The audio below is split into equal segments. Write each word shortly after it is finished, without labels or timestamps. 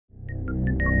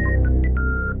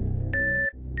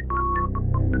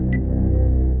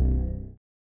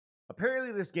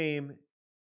apparently this game,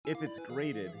 if it's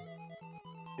graded,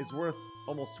 is worth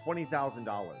almost $20,000.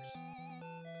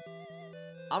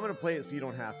 I'm going to play it so you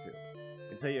don't have to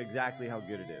and tell you exactly how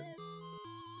good it is.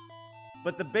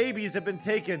 But the babies have been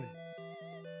taken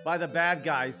by the bad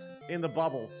guys in the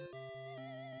bubbles.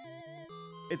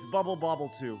 It's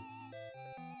Bobble 2.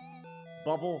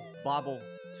 Bobble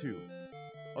 2.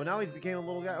 Oh, now he became a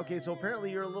little guy. Okay, so apparently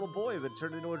you're a little boy that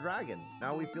turned into a dragon.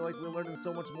 Now we feel like we're learning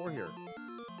so much more here.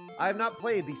 I have not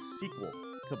played the sequel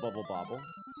to Bobble,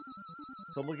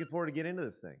 so I'm looking forward to getting into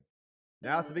this thing.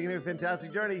 Now it's the beginning of a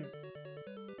fantastic journey.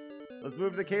 Let's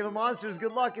move to the Cave of Monsters.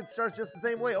 Good luck. It starts just the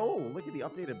same way. Oh, look at the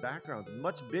updated backgrounds.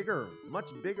 Much bigger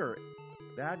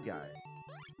bad guy.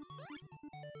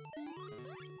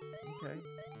 Okay.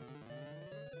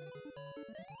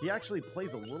 He actually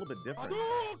plays a little bit different.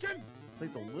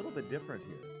 Plays a little bit different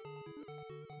here.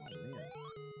 Oh, man.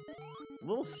 A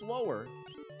little slower.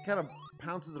 Kind of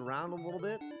pounces around a little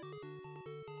bit.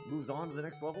 Moves on to the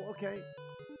next level. Okay.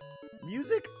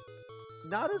 Music,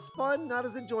 not as fun, not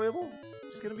as enjoyable.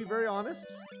 Just going to be very honest.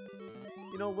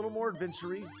 You know, a little more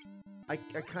adventure-y. I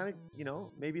kind of, you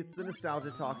know, maybe it's the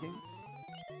nostalgia talking.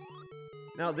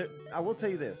 Now, I will tell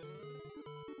you this.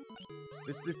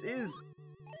 This is,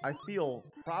 I feel,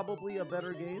 probably a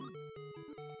better game.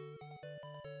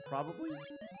 Probably.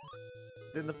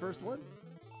 Than the first one.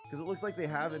 Because it looks like they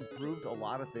have improved a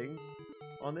lot of things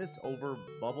on this over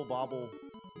Bobble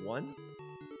 1.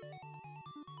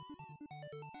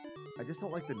 I just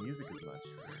don't like the music as much.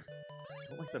 I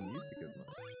don't like the music as much.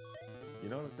 You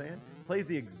know what I'm saying? Plays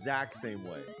the exact same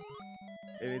way.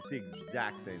 And it's the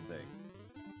exact same thing.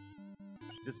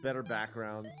 Just better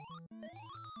backgrounds.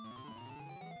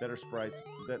 Better sprites.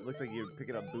 That looks like you're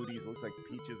picking up booties. It looks like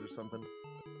peaches or something.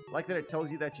 I like that it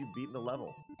tells you that you've beaten the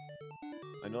level.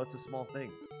 I know it's a small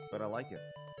thing, but I like it.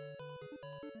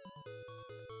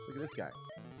 Look at this guy.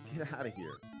 Get out of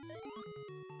here.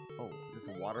 Oh, is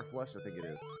this a water flush? I think it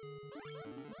is.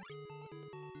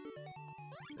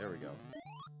 There we go.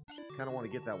 Kind of want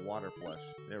to get that water flush.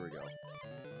 There we go.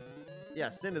 Yeah,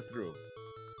 send it through.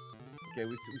 Okay,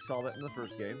 we saw that in the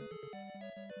first game.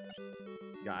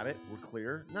 Got it. We're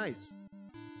clear. Nice.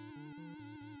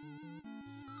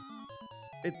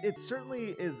 It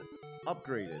certainly is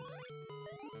upgraded.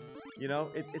 You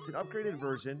know, it's an upgraded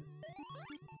version.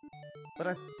 But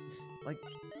at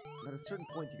a certain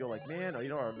point you go like, man, you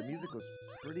know, the music was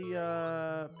pretty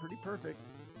perfect.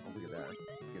 Oh, look at that.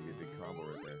 It's gonna be a big combo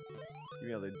right there. Give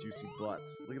me all the juicy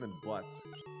butts. Look at them butts.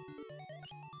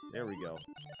 There we go.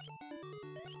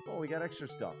 Oh, we got extra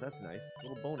stuff. That's nice. A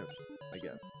little bonus, I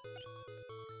guess.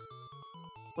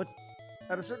 But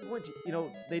at a certain point, you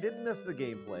know, they didn't miss the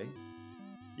gameplay.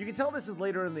 You can tell this is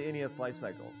later in the NES life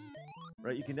cycle,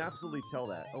 right? You can absolutely tell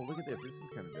that. Oh, look at this. This is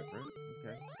kind of different.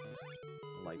 Okay.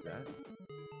 I like that.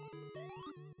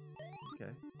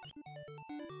 Okay.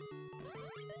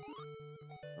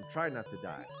 I'm trying not to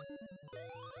die.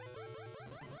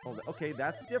 Oh, okay,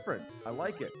 that's different. I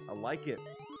like it. I like it.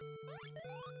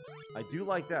 I do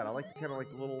like that. I like the kind of like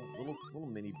the little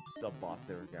mini sub boss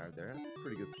there, guy there. That's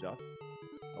pretty good stuff.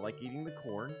 I like eating the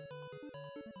corn.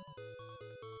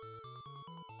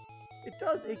 It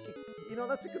does. You know,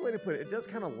 that's a good way to put it. It does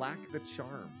kind of lack the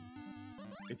charm,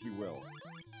 if you will,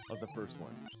 of the first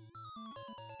one.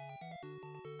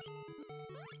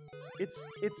 It's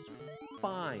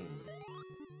fine.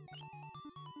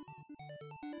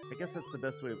 I guess that's the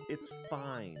best way. It's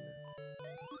fine.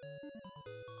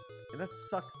 And that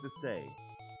sucks to say.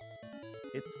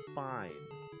 It's fine.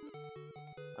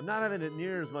 I'm not having it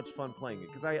near as much fun playing it,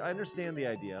 because I understand the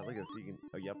idea. Look at this, you can...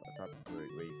 Oh, yep, I thought that's the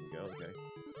way you can go. Okay.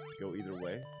 Go either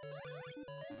way.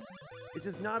 It's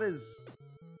just not as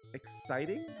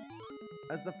exciting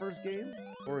as the first game,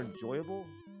 or enjoyable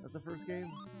as the first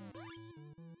game.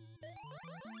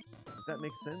 If that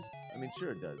makes sense? I mean,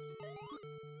 sure it does.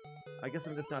 I guess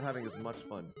I'm just not having as much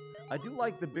fun. I do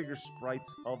like the bigger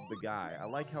sprites of the guy. I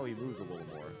like how he moves a little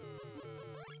more.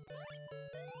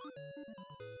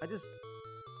 I'm just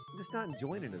not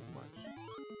enjoying it as much.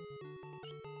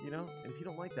 You know? And if you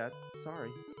don't like that,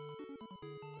 sorry.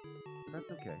 But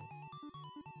that's okay.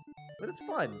 But it's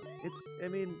fun. I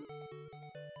mean...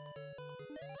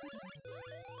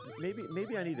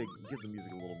 Maybe I need to give the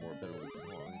music a little more better listen.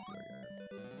 Hold on, let me see that guy.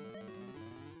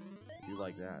 If you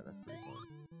like that, that's pretty fun.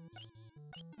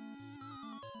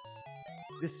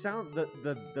 This sound,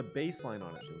 the bass line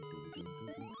on it.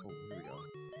 Oh, here we go.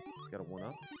 Got a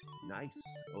 1-up. Nice.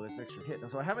 Oh, there's an extra hit.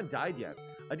 So I haven't died yet.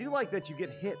 I do like that you get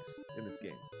hits in this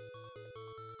game.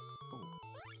 Oh,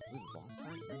 there's a boss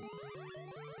fight? Nice.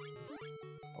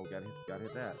 Oh, gotta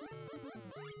hit that.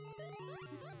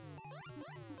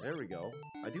 There we go.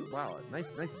 I do. Wow,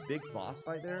 nice big boss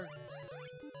fight there.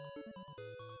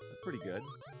 That's pretty good.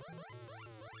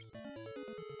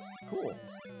 Cool.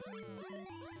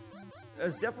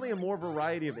 There's definitely a more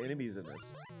variety of enemies in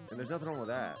this, and there's nothing wrong with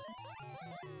that.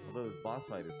 Although this boss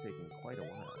fight is taking quite a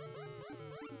while.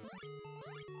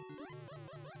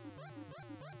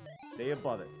 Stay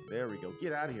above it. There we go.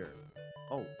 Get out of here.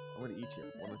 Oh, I'm gonna eat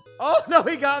you. Oh no,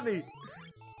 he got me.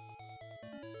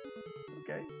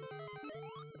 Okay.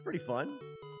 That's pretty fun.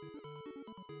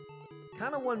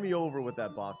 Kind of won me over with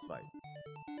that boss fight.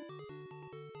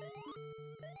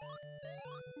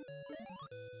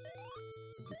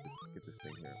 Get this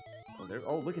thing here. Oh, there.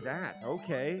 Oh, look at that.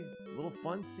 Okay. A little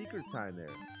fun secret time there.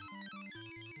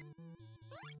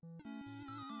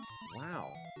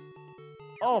 Wow.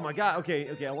 Oh my god. Okay,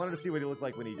 okay. I wanted to see what he looked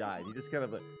like when he died. He just kind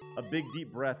of a big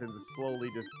deep breath and just slowly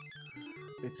just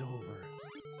it's over.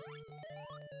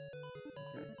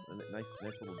 Okay. Nice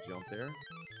little jump there.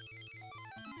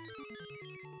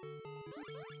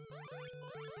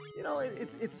 You know,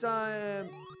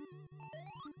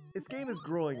 this game is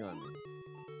growing on me.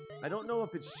 I don't know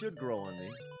if it should grow on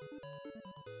me.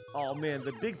 Oh man,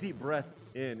 the big deep breath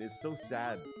in is so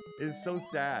sad. It is so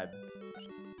sad.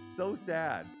 So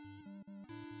sad.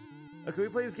 Okay, we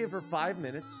play this game for 5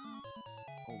 minutes.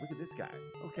 Oh, look at this guy.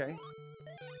 Okay.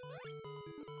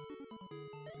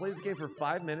 Play this game for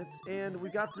 5 minutes, and we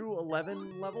got through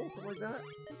 11 levels, something like that.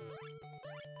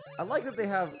 I like that they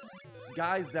have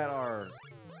guys that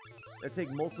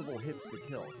take multiple hits to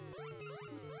kill.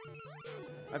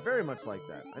 I very much like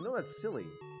that. I know that's silly,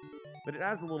 but it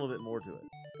adds a little bit more to it.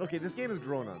 Okay, this game has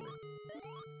grown on me.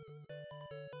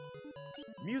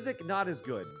 Music, not as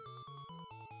good.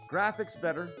 Graphics,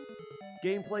 better.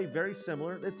 Gameplay, very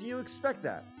similar. You expect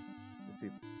that. Let's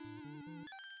see.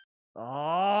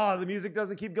 Oh, the music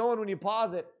doesn't keep going when you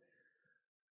pause it.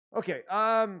 Okay,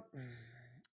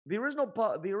 the original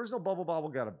Bubble Bobble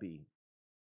got a B.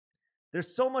 There's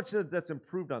so much that's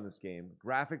improved on this game.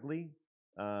 Graphically,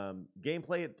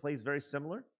 gameplay, it plays very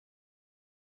similar.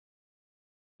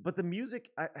 But the music,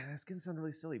 it's going to sound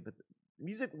really silly, but the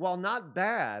music, while not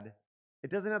bad, it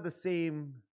doesn't have the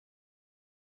same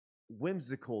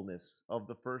whimsicalness of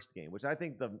the first game, which I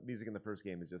think the music in the first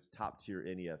game is just top tier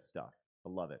NES stuff. I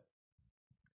love it.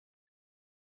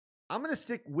 I'm going to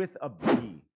stick with a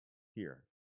B here.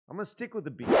 I'm going to stick with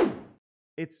a B.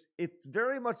 It's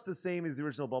very much the same as the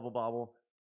original Bubble Bobble.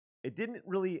 It didn't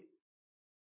really...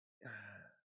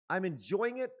 I'm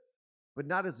enjoying it, but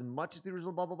not as much as the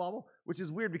original Bubble Bobble, which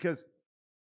is weird because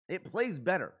it plays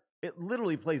better. It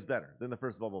literally plays better than the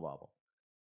first Bubble Bobble.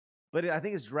 But I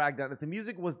think it's dragged down. If the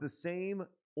music was the same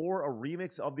or a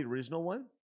remix of the original one,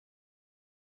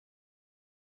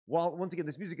 while, once again,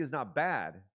 this music is not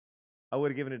bad, I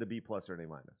would have given it a B+ or an A-.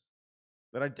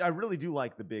 But I really do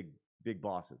like the big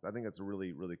bosses. I think that's a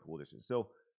really, really cool addition. So,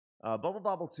 Bubble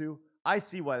Bobble 2, I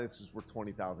see why this is worth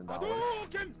 $20,000.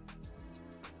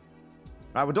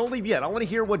 All right, well, don't leave yet. I want to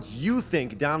hear what you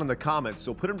think down in the comments,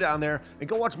 so put them down there and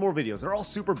go watch more videos. They're all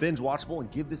super binge watchable,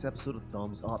 and give this episode a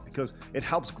thumbs up because it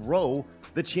helps grow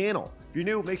the channel. If you're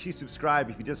new, make sure you subscribe.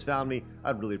 If you just found me,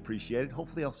 I'd really appreciate it.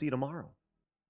 Hopefully, I'll see you tomorrow.